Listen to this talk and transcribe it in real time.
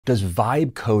Does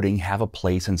vibe coding have a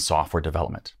place in software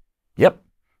development? Yep,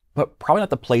 but probably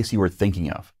not the place you were thinking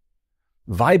of.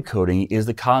 Vibe coding is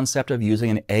the concept of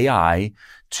using an AI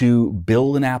to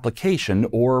build an application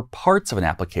or parts of an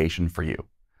application for you.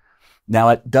 Now,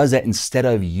 it does that instead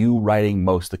of you writing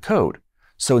most of the code.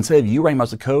 So instead of you writing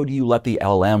most of the code, you let the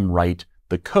LLM write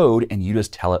the code and you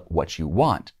just tell it what you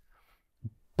want.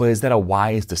 But is that a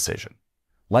wise decision?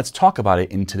 Let's talk about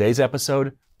it in today's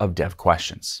episode of Dev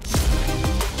Questions.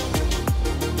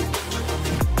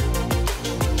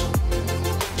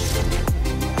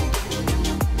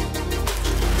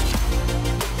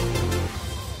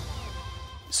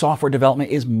 Software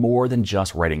development is more than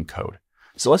just writing code.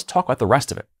 So let's talk about the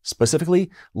rest of it.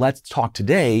 Specifically, let's talk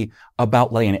today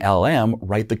about letting an LLM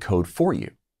write the code for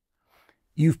you.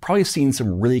 You've probably seen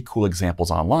some really cool examples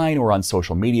online or on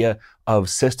social media of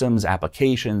systems,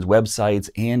 applications, websites,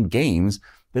 and games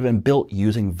that have been built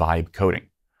using vibe coding.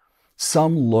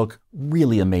 Some look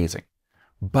really amazing.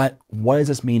 But what does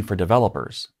this mean for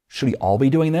developers? Should we all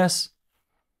be doing this?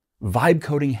 Vibe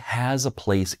coding has a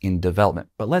place in development,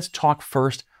 but let's talk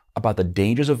first about the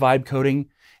dangers of vibe coding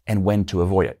and when to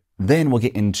avoid it. Then we'll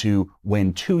get into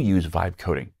when to use vibe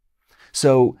coding.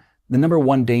 So the number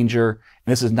one danger,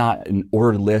 and this is not an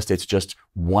ordered list, it's just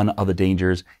one of the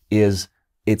dangers, is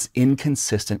it's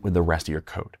inconsistent with the rest of your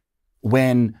code.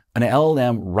 When an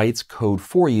LLM writes code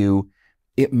for you,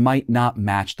 it might not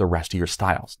match the rest of your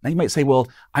styles. Now you might say, well,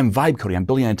 I'm vibe coding, I'm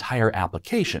building an entire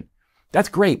application. That's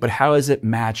great, but how does it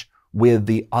match with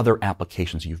the other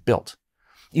applications you've built?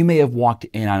 You may have walked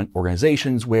in on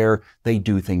organizations where they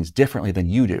do things differently than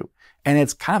you do. And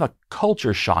it's kind of a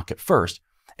culture shock at first.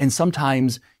 And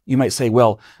sometimes you might say,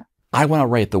 well, I want to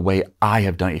write it the way I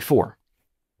have done it before.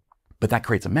 But that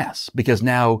creates a mess because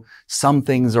now some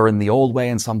things are in the old way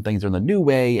and some things are in the new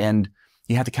way. And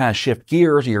you have to kind of shift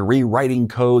gears. You're rewriting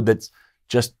code that's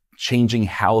just changing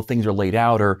how things are laid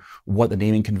out or what the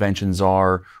naming conventions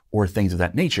are or things of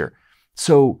that nature.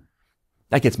 So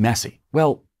that gets messy.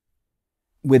 Well,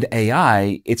 with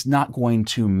AI, it's not going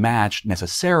to match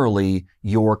necessarily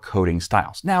your coding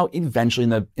styles. Now, eventually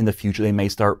in the future, they may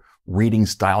start reading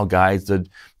style guides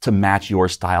to match your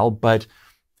style, but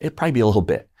it'll probably be a little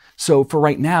bit. So for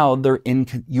right now,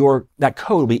 that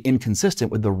code will be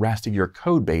inconsistent with the rest of your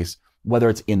code base, whether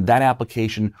it's in that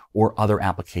application or other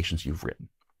applications you've written.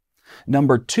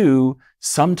 Number two,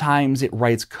 sometimes it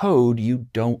writes code you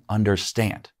don't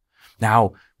understand.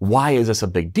 Now, why is this a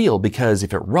big deal? Because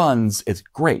if it runs, it's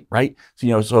great, right?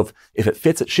 So if it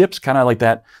fits, it ships, kind of like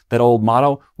that old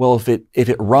motto. Well, if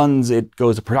it runs, it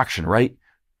goes to production, right?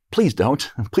 Please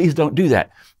don't. Please don't do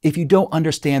that. If you don't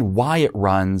understand why it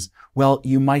runs, well,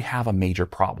 you might have a major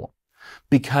problem.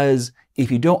 Because if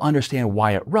you don't understand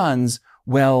why it runs,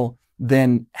 well,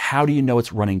 then how do you know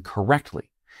it's running correctly?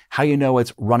 How do you know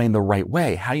it's running the right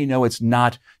way? How do you know it's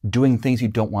not doing things you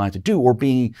don't want it to do or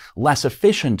being less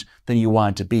efficient than you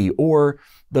want it to be? Or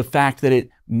the fact that it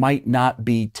might not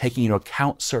be taking into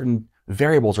account certain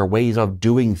variables or ways of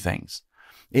doing things.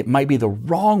 It might be the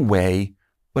wrong way,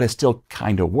 but it still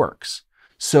kind of works.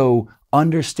 So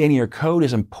understanding your code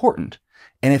is important.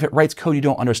 And if it writes code you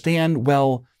don't understand,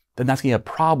 well, then that's going to be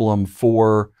a problem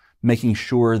for making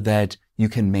sure that you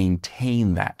can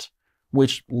maintain that.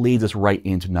 Which leads us right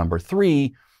into number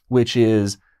three, which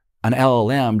is an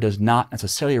LLM does not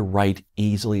necessarily write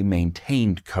easily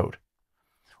maintained code.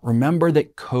 Remember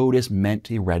that code is meant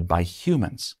to be read by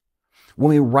humans.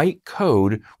 When we write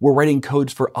code, we're writing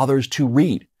codes for others to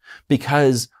read.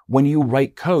 Because when you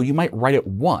write code, you might write it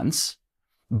once,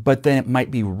 but then it might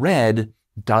be read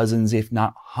dozens, if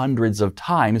not hundreds of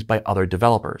times by other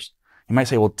developers. You might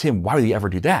say, well, Tim, why would you ever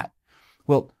do that?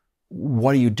 Well,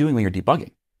 what are you doing when you're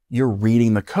debugging? You're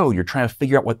reading the code. You're trying to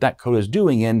figure out what that code is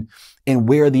doing and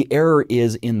where the error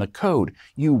is in the code.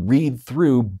 You read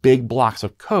through big blocks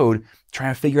of code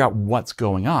trying to figure out what's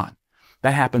going on.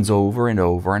 That happens over and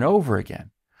over and over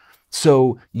again.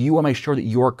 So you want to make sure that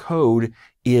your code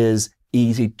is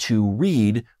easy to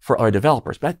read for other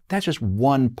developers. But that's just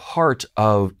one part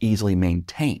of easily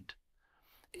maintained.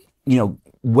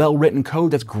 Well-written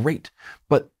code, that's great.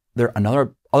 But there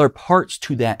are other parts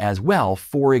to that as well.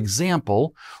 For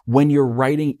example, when you're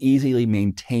writing easily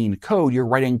maintained code, you're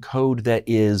writing code that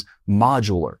is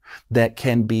modular, that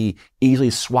can be easily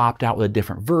swapped out with a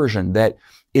different version, that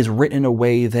is written in a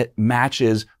way that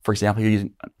matches, for example, you're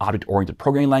using an object-oriented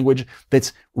programming language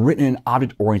that's written in an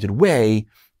object-oriented way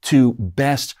to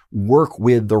best work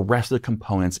with the rest of the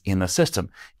components in the system.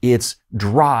 It's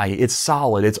dry, it's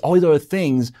solid, it's all these other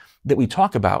things that we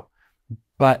talk about.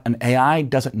 But an AI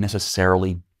doesn't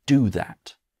necessarily do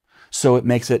that. So it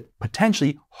makes it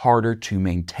potentially harder to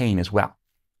maintain as well.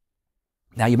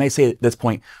 Now you may say at this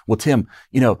point, well, Tim,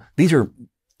 these are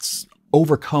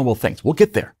overcomable things. We'll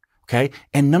get there. Okay.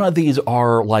 And none of these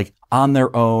are like on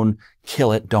their own,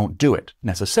 kill it, don't do it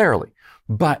necessarily.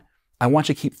 But I want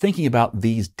you to keep thinking about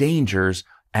these dangers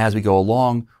as we go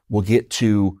along. We'll get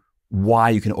to why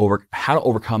you can how to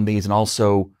overcome these and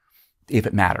also if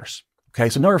it matters. Okay.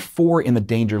 So number 4 in the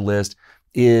danger list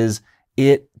is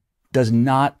it does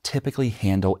not typically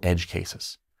handle edge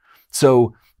cases.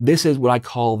 So this is what I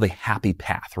call the happy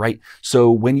path, right?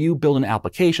 So when you build an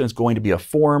application, it's going to be a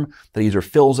form that the user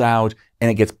fills out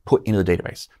and it gets put into the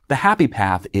database. The happy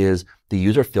path is the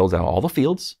user fills out all the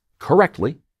fields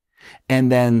correctly,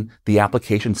 and then the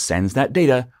application sends that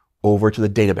data over to the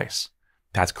database.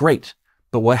 That's great.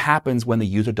 But what happens when the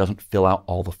user doesn't fill out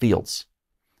all the fields?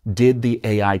 Did the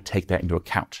AI take that into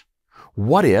account?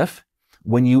 What if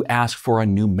when you ask for a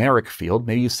numeric field,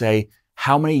 maybe you say,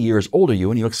 how many years old are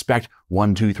you? And you expect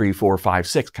 1, 2, 3, 4, 5,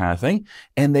 6 kind of thing.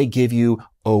 And they give you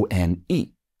ONE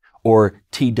or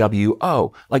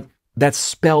TWO. Like that's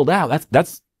spelled out.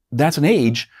 That's an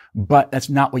age, but that's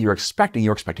not what you're expecting.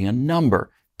 You're expecting a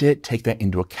number. Did it take that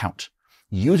into account?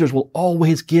 Users will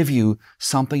always give you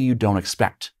something you don't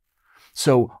expect.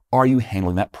 So are you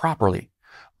handling that properly?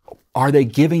 Are they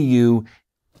giving you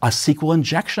a SQL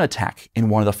injection attack in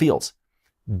one of the fields?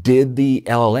 Did the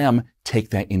LLM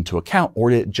take that into account, or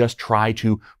did it just try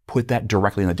to put that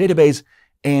directly in the database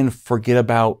and forget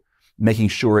about making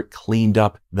sure it cleaned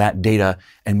up that data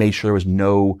and made sure there was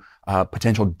no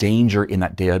potential danger in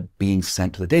that data being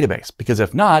sent to the database? Because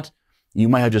if not, you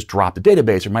might have just dropped the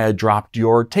database, or might have dropped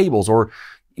your tables, or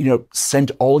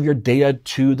sent all of your data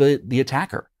to the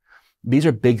attacker. These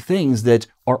are big things that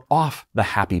are off the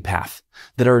happy path,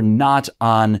 that are not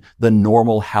on the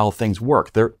normal how things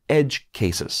work. They're edge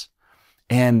cases.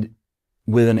 And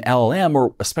with an LLM,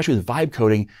 or especially with vibe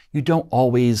coding, you don't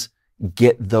always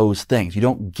get those things. You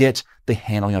don't get the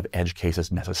handling of edge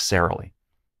cases necessarily.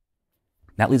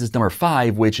 That leads us to number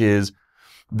 5, which is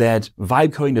that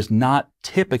vibe coding does not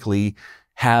typically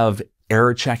have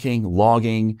error checking,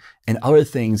 logging, and other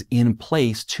things in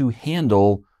place to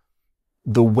handle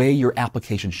the way your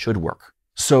application should work.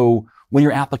 So when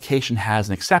your application has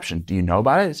an exception, do you know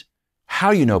about it?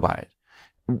 How do you know about it?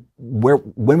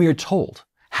 When were you told?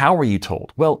 How were you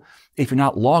told? Well, if you're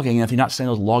not logging, and if you're not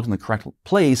sending those logs in the correct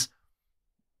place,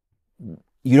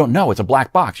 you don't know. It's a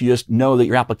black box. You just know that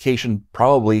your application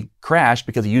probably crashed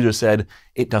because the user said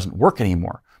it doesn't work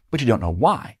anymore, but you don't know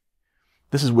why.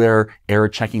 This is where error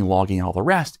checking, logging, and all the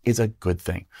rest is a good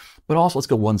thing. But also, let's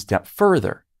go one step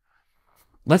further.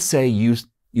 Let's say you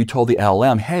told the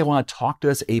LLM, hey, I want to talk to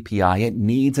this API. It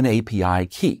needs an API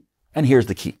key. And here's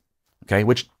the key, okay?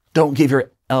 Which don't give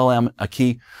your LLM a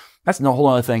key. That's a whole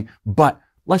other thing. But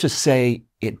let's just say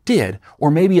it did. Or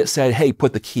maybe it said, hey,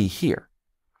 put the key here.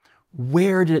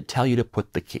 Where did it tell you to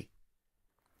put the key?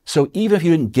 So even if you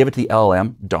didn't give it to the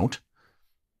LLM, don't.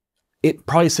 It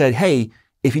probably said, hey,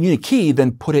 if you need a key,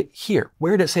 then put it here.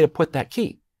 Where did it say to put that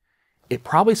key? It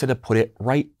probably said to put it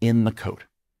right in the code,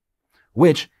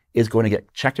 which is going to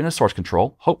get checked into source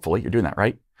control. Hopefully you're doing that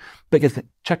right. But it gets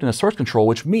checked into source control,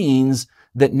 which means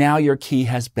that now your key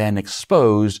has been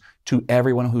exposed to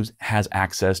everyone who has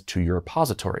access to your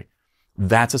repository.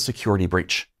 That's a security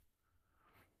breach.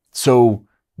 So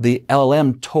the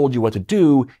LLM told you what to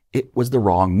do. It was the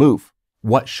wrong move.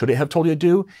 What should it have told you to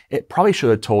do? It probably should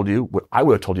have told you what I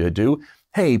would have told you to do.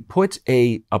 Hey, put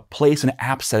a place in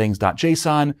app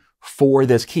settings.json for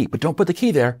this key, but don't put the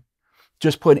key there.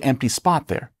 Just put an empty spot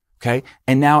there, okay?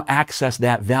 And now access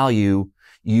that value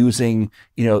using,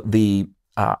 the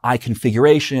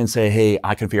iConfiguration and say, hey,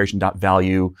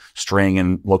 iConfiguration.value string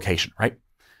and location, right?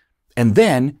 And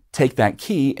then take that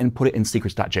key and put it in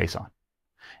secrets.json.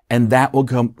 And that will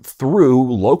come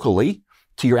through locally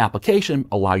to your application,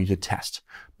 allow you to test.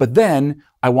 But then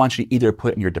I want you to either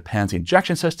put it in your dependency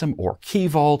injection system or Key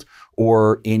Vault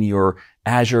or in your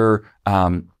Azure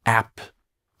app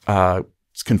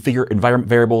configure environment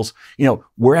variables,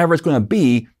 wherever it's going to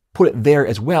be, put it there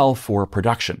as well for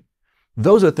production.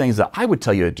 Those are the things that I would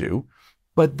tell you to do,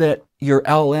 but that your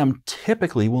LLM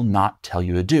typically will not tell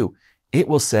you to do. It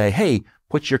will say, hey,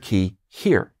 put your key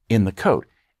here in the code,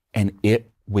 and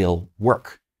it will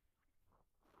work.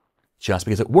 Just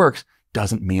because it works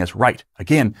doesn't mean it's right.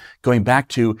 Again, going back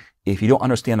to, if you don't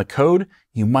understand the code,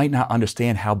 you might not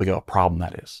understand how big of a problem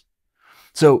that is.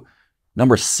 So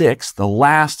number 6, the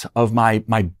last of my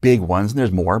big ones, and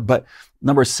there's more, but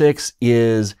number 6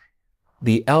 is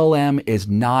the LLM is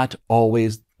not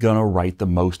always going to write the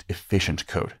most efficient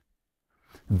code.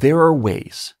 There are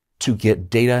ways to get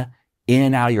data in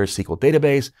and out of your SQL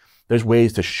database. There's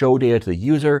ways to show data to the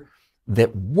user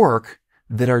that work,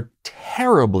 that are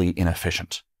terribly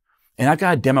inefficient. And I've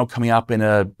got a demo coming up in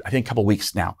I think a couple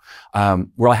weeks now,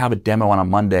 where I'll have a demo on a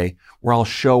Monday where I'll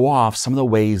show off some of the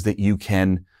ways that you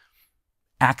can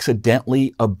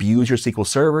accidentally abuse your SQL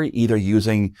Server, either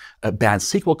using bad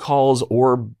SQL calls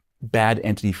or bad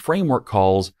entity framework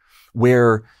calls,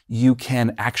 where you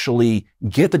can actually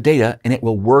get the data and it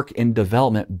will work in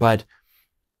development. But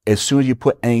as soon as you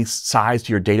put any size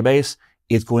to your database,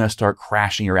 it's going to start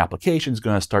crashing your application. It's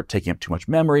going to start taking up too much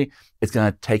memory. It's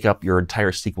going to take up your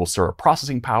entire SQL Server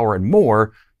processing power and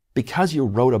more because you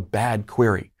wrote a bad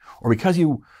query or because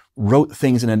you wrote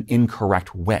things in an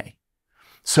incorrect way.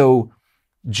 So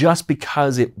just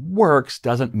because it works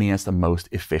doesn't mean it's the most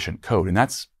efficient code, and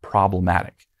that's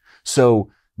problematic.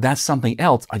 So that's something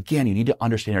else. Again, you need to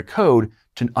understand your code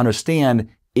to understand,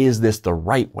 is this the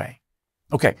right way?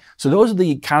 Okay, so those are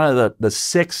the kind of the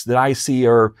 6 that I see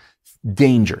are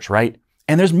dangers, right?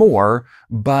 And there's more,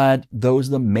 but those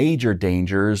are the major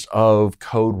dangers of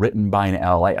code written by an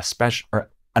LLA,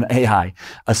 an AI,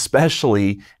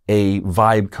 especially a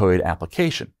vibe coded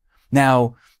application.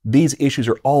 Now, these issues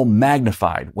are all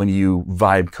magnified when you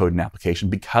vibe code an application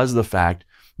because of the fact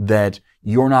that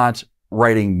you're not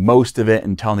writing most of it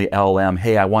and telling the LLM,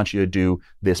 hey, I want you to do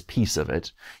this piece of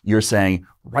it. You're saying,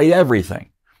 write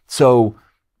everything. So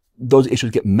those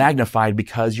issues get magnified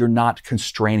because you're not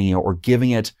constraining it or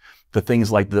giving it the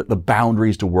things like the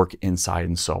boundaries to work inside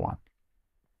and so on.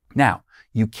 Now,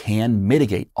 you can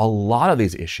mitigate a lot of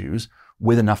these issues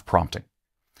with enough prompting.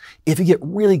 If you get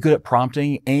really good at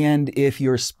prompting, and if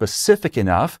you're specific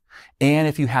enough, and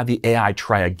if you have the AI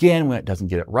try again when it doesn't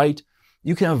get it right,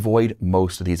 you can avoid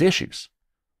most of these issues.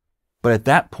 But at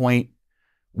that point,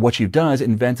 what you've done is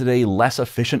invented a less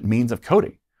efficient means of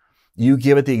coding. You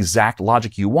give it the exact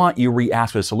logic you want, you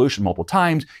re-ask for the solution multiple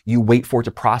times, you wait for it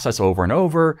to process over and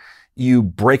over, you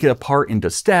break it apart into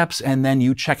steps, and then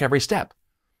you check every step.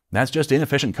 That's just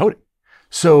inefficient coding.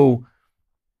 So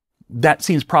that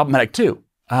seems problematic too.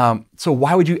 So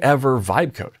why would you ever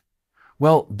vibe code?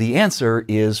 Well, the answer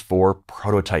is for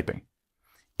prototyping.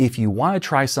 If you want to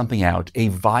try something out, a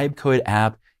vibe coded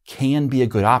app can be a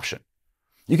good option.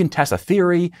 You can test a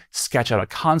theory, sketch out a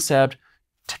concept,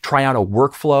 try out a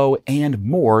workflow, and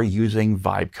more using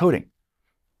vibe coding.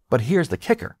 But here's the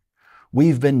kicker.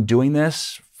 We've been doing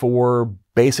this for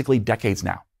basically decades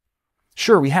now.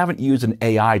 Sure, we haven't used an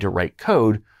AI to write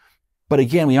code, but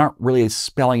again, we aren't really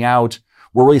spelling out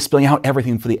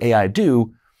everything for the AI to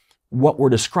do. What we're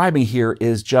describing here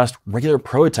is just regular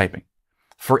prototyping.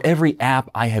 For every app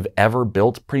I have ever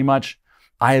built, pretty much,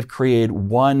 I have created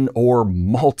one or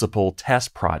multiple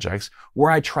test projects where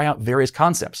I try out various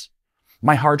concepts.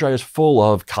 My hard drive is full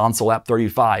of Console App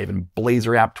 35 and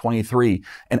Blazor App 23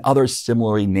 and other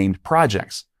similarly named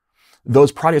projects.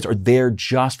 Those projects are there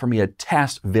just for me to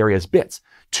test various bits,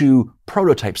 to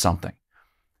prototype something.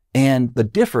 And the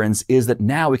difference is that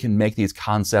now we can make these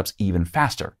concepts even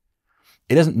faster.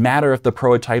 It doesn't matter if the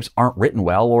prototypes aren't written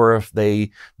well or if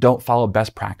they don't follow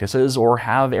best practices or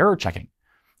have error checking.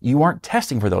 You aren't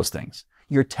testing for those things.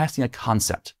 You're testing a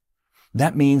concept.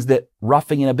 That means that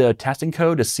roughing in a bit of testing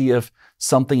code to see if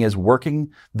something is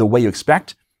working the way you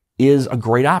expect is a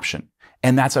great option.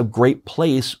 And that's a great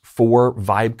place for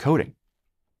vibe coding.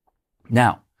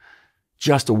 Now,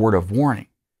 just a word of warning.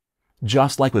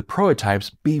 Just like with prototypes,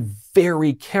 be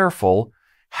very careful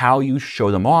how you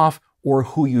show them off or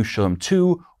who you show them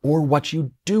to or what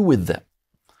you do with them.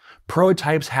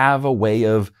 Prototypes have a way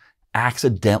of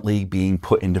accidentally being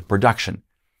put into production.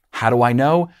 How do I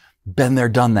know? Been there,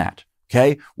 done that.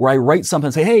 Okay, where I write something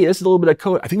and say, hey, this is a little bit of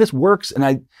code. I think this works. And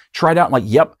I try it out and like,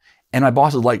 yep. And my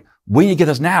boss is like, we need to get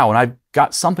this now. And I've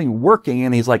got something working.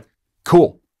 And he's like,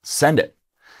 cool, send it.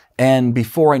 And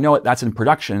before I know it, that's in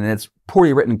production and it's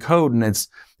poorly written code and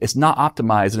it's not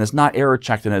optimized and it's not error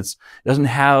checked and it doesn't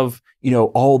have,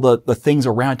 all the things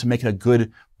around to make it a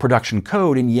good production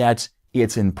code. And yet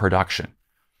it's in production.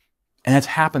 And that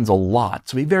happens a lot.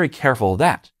 So be very careful of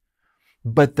that.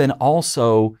 But then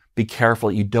also be careful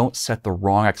that you don't set the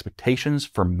wrong expectations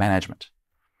for management.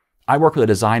 I work with a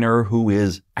designer who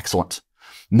is excellent.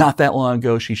 Not that long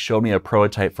ago, she showed me a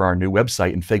prototype for our new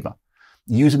website in Figma.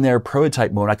 Using their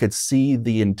prototype mode, I could see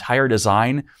the entire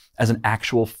design as an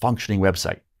actual functioning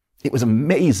website. It was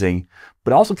amazing,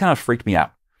 but also kind of freaked me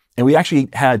out. And we actually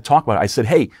had a talk about it. I said,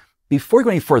 hey, before we go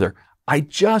any further, I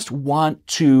just want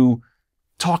to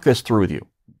talk this through with you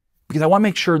because I want to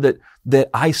make sure that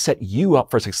I set you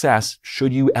up for success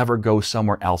should you ever go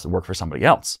somewhere else and work for somebody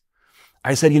else.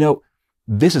 I said,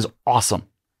 this is awesome.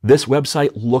 This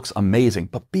website looks amazing,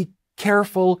 but be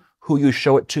careful who you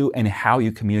show it to and how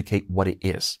you communicate what it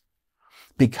is.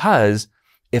 Because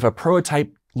if a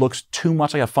prototype looks too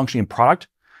much like a functioning product,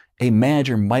 a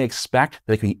manager might expect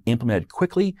that it can be implemented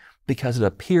quickly because it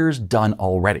appears done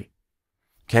already.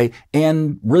 Okay,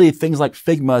 and really things like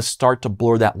Figma start to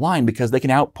blur that line because they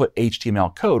can output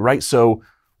HTML code, right? So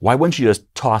why wouldn't you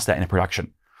just toss that into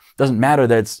production? Doesn't matter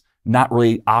that it's not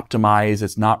really optimized,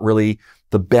 it's not really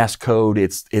the best code,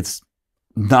 it's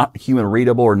not human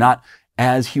readable or not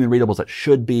as human readable as it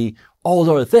should be, all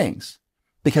those other things,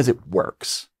 because it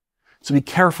works. So be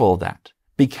careful of that.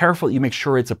 Be careful that you make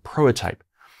sure it's a prototype.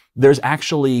 There's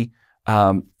actually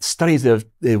studies that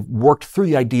have worked through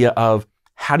the idea of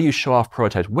how do you show off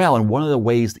prototypes well, and one of the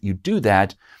ways that you do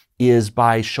that is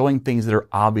by showing things that are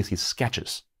obviously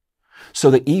sketches. So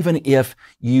that even if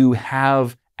you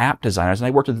have app designers, and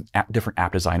I worked with different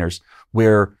app designers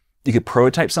where you could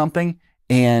prototype something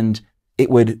and it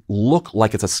would look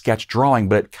like it's a sketch drawing,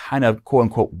 but it kind of quote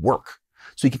unquote work.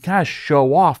 So you can kind of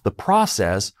show off the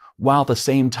process while at the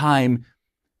same time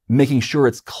making sure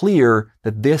it's clear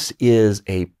that this is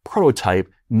a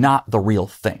prototype, not the real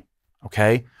thing.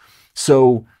 Okay?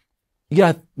 So you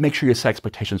gotta make sure you set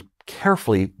expectations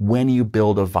carefully when you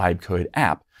build a vibe coded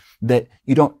app, that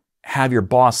you don't have your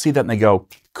boss see that and they go,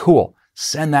 cool,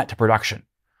 send that to production.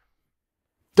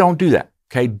 Don't do that.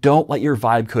 Okay? Don't let your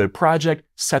vibe coded project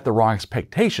set the wrong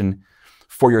expectation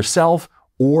for yourself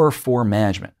or for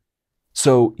management.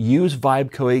 So use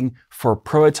vibe coding for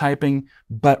prototyping,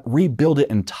 but rebuild it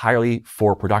entirely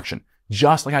for production,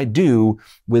 just like I do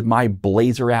with my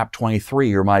Blazor app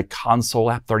 23 or my console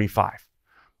app 35.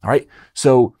 All right.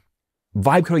 So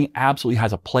vibe coding absolutely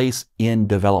has a place in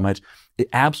development. It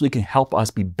absolutely can help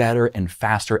us be better and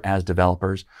faster as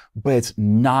developers, but it's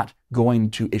not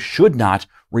going to, it should not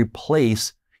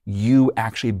replace you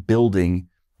actually building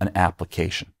an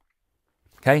application.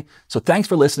 Okay. So thanks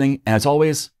for listening. And as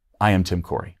always, I am Tim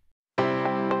Corey.